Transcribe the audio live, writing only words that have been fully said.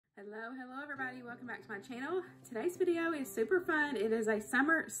Hello everybody, welcome back to my channel. Today's video is super fun. It is a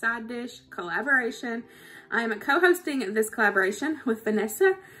summer side dish collaboration. I am co-hosting this collaboration with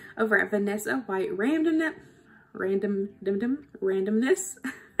Vanessa over at Vanessa White Randomness.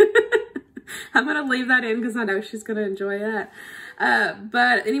 I'm gonna leave that in because I know she's gonna enjoy that.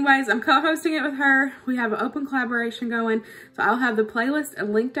 But anyways, I'm co-hosting it with her. We have an open collaboration going. So I'll have the playlist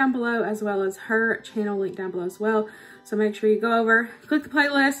linked down below as well as her channel linked down below as well. So make sure you go over, click the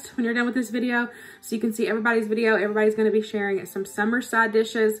playlist when you're done with this video so you can see everybody's video. Everybody's gonna be sharing some summer side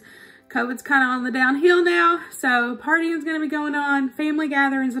dishes. COVID's kind of on the downhill now, so partying's gonna be going on, family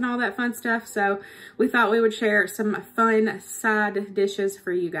gatherings and all that fun stuff. So we thought we would share some fun side dishes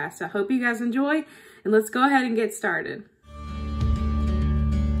for you guys. So I hope you guys enjoy, and let's go ahead and get started.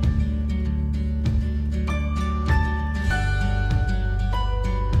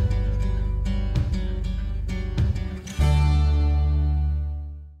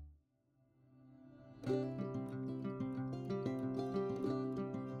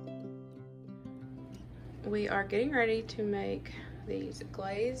 We are getting ready to make these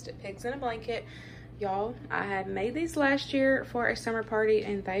glazed pigs in a blanket. Y'all, I had made these last year for a summer party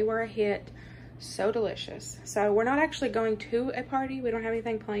and they were a hit. So delicious. So we're not actually going to a party. We don't have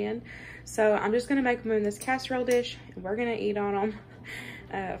anything planned. So I'm just gonna make them in this casserole dish and we're gonna eat on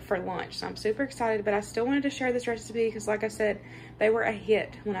them for lunch. So I'm super excited, but I still wanted to share this recipe because like I said, they were a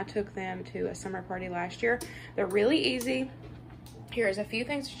hit when I took them to a summer party last year. They're really easy. Here's a few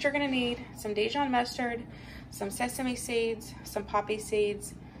things that you're gonna need: some Dijon mustard, some sesame seeds, some poppy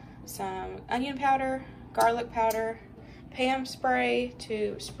seeds, some onion powder, garlic powder, Pam spray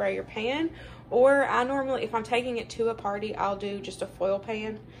to spray your pan, or I normally, if I'm taking it to a party, I'll do just a foil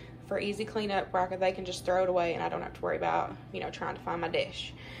pan for easy cleanup where they can just throw it away and I don't have to worry about, you know, trying to find my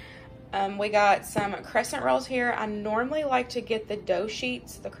dish. We got some crescent rolls here. I normally like to get the dough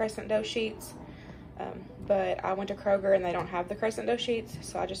sheets, the crescent dough sheets. But I went to Kroger and they don't have the crescent dough sheets,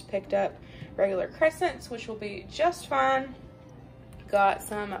 so I just picked up regular crescents, which will be just fine. Got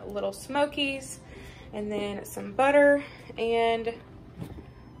some little smokies, and then some butter and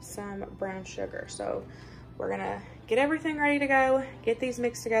some brown sugar. So we're gonna get everything ready to go, get these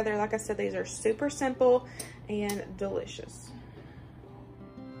mixed together. Like I said, these are super simple and delicious.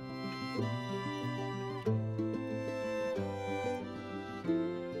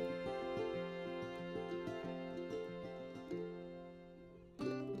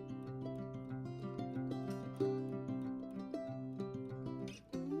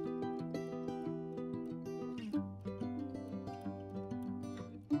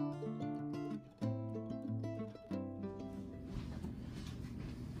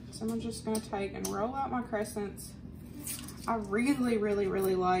 So I'm just gonna take and roll out my crescents. I really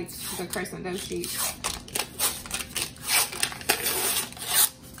like the crescent dough sheet.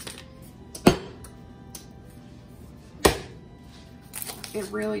 It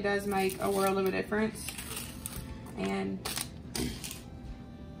really does make a world of a difference. And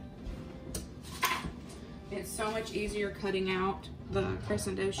it's so much easier cutting out the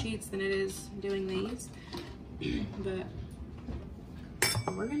crescent dough sheets than it is doing these. But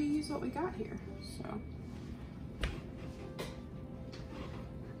we're gonna use what we got here, so.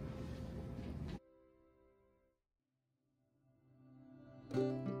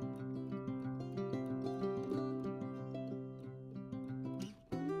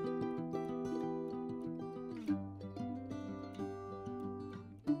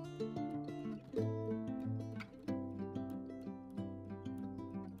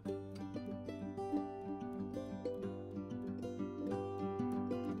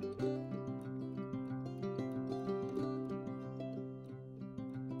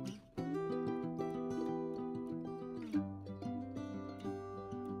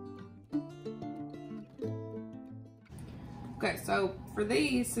 Okay, so for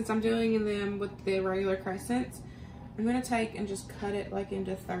these, since I'm doing them with the regular crescents, I'm gonna take and just cut it like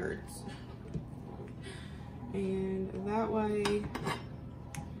into thirds. And that way,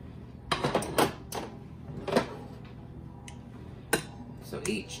 so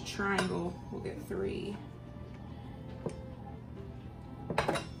each triangle will get 3.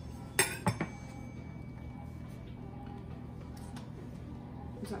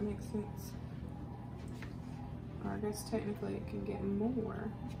 Does that make sense? Or I guess technically it can get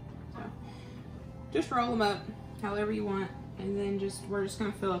more. So just roll them up however you want, and then we're just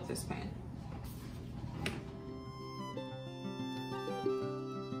gonna fill up this pan.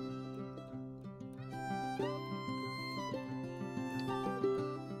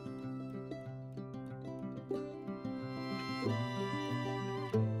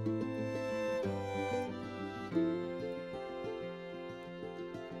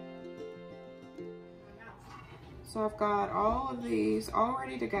 So I've got all of these all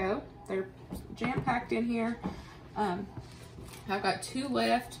ready to go. They're jam-packed in here. I've got 2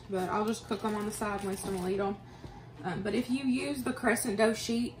 left, but I'll just cook them on the side and waste them, I'll eat them. But if you use the crescent dough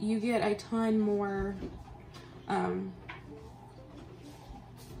sheet, you get a ton more,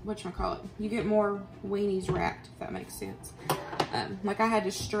 whatchamacallit, you get more weenies wrapped, if that makes sense. Like I had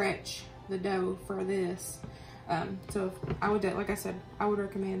to stretch the dough for this. So if I would, like I said, I would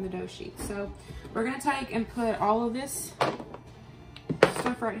recommend the dough sheet. So we're gonna take and put all of this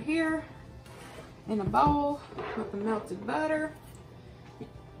stuff right here in a bowl with the melted butter.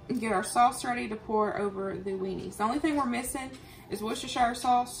 Get our sauce ready to pour over the weenies. The only thing we're missing is Worcestershire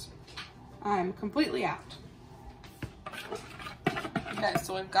sauce. I'm completely out. Okay,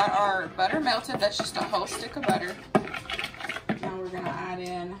 so we've got our butter melted. That's just a whole stick of butter. Now we're gonna add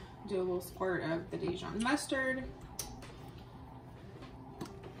in, do a little squirt of the Dijon mustard.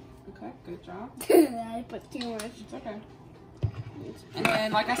 Okay, good job. I put too much. It's okay. And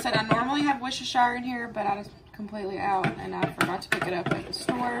then, like I said, I normally have Worcestershire in here, but I was completely out and I forgot to pick it up at the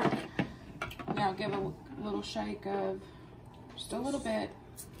store. Now give a little shake of just a little bit.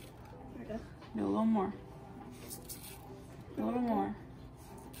 Do a little more. A little more.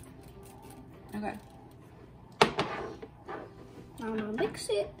 Okay. I'm gonna mix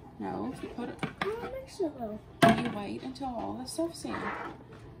it. No, you put it. I'm gonna mix it though. You wait until all the stuff's in.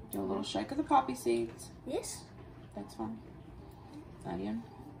 Do a little shake of the poppy seeds. Yes. That's fine. Onion.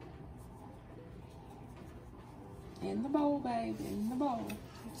 In the bowl, babe. In the bowl.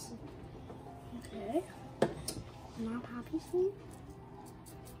 Okay. Now poppy seed.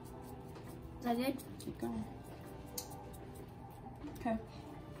 Is that good? Keep going. Okay.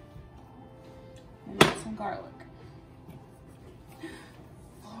 And then some garlic.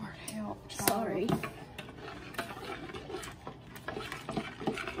 Lord help, child. Sorry.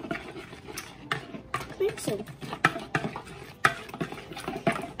 Mix it.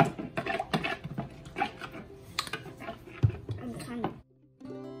 I'm kind of.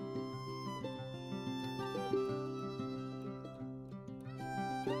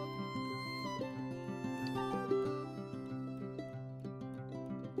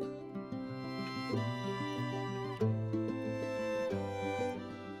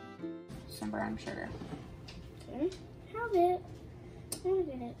 Some brown sugar. Okay. Have it. Have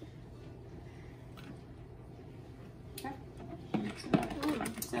it. Okay. Mix it up.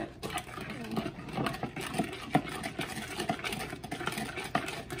 That's it.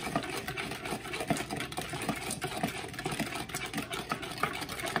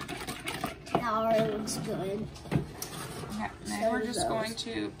 That already looks good. Okay. Now we're just going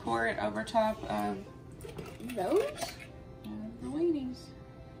to pour it over top of Those? the weenies.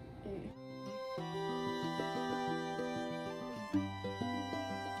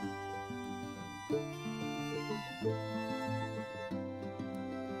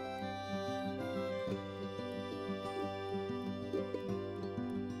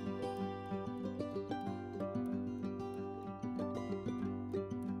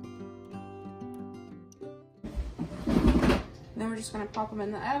 Then we're just going to pop them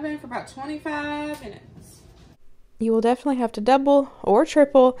in the oven for about 25 minutes. You will definitely have to double or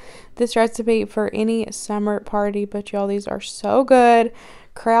triple this recipe for any summer party, but y'all, these are so good,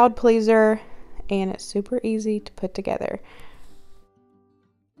 crowd pleaser, and it's super easy to put together.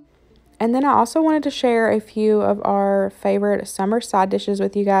 And then I also wanted to share a few of our favorite summer side dishes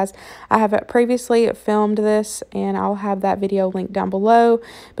with you guys. I have previously filmed this, and I'll have that video linked down below,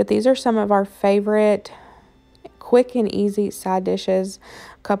 but these are some of our favorite quick and easy side dishes.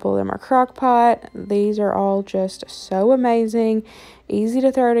 A couple of them are crock pot. These are all just so amazing, easy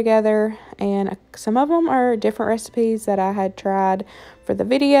to throw together, and some of them are different recipes that I had tried for the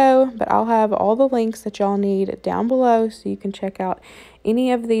video, but I'll have all the links that y'all need down below so you can check out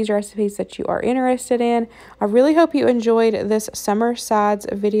any of these recipes that you are interested in. I really hope you enjoyed this summer sides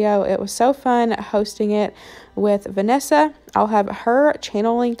video. It was so fun hosting it with Vanessa. I'll have her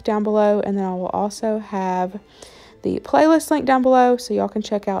channel link down below, and then I will also have the playlist link down below so y'all can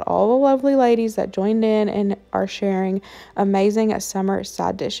check out all the lovely ladies that joined in and are sharing amazing summer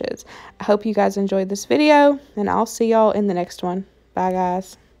side dishes. I hope you guys enjoyed this video, and I'll see y'all in the next one. Bye,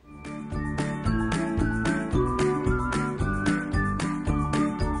 guys.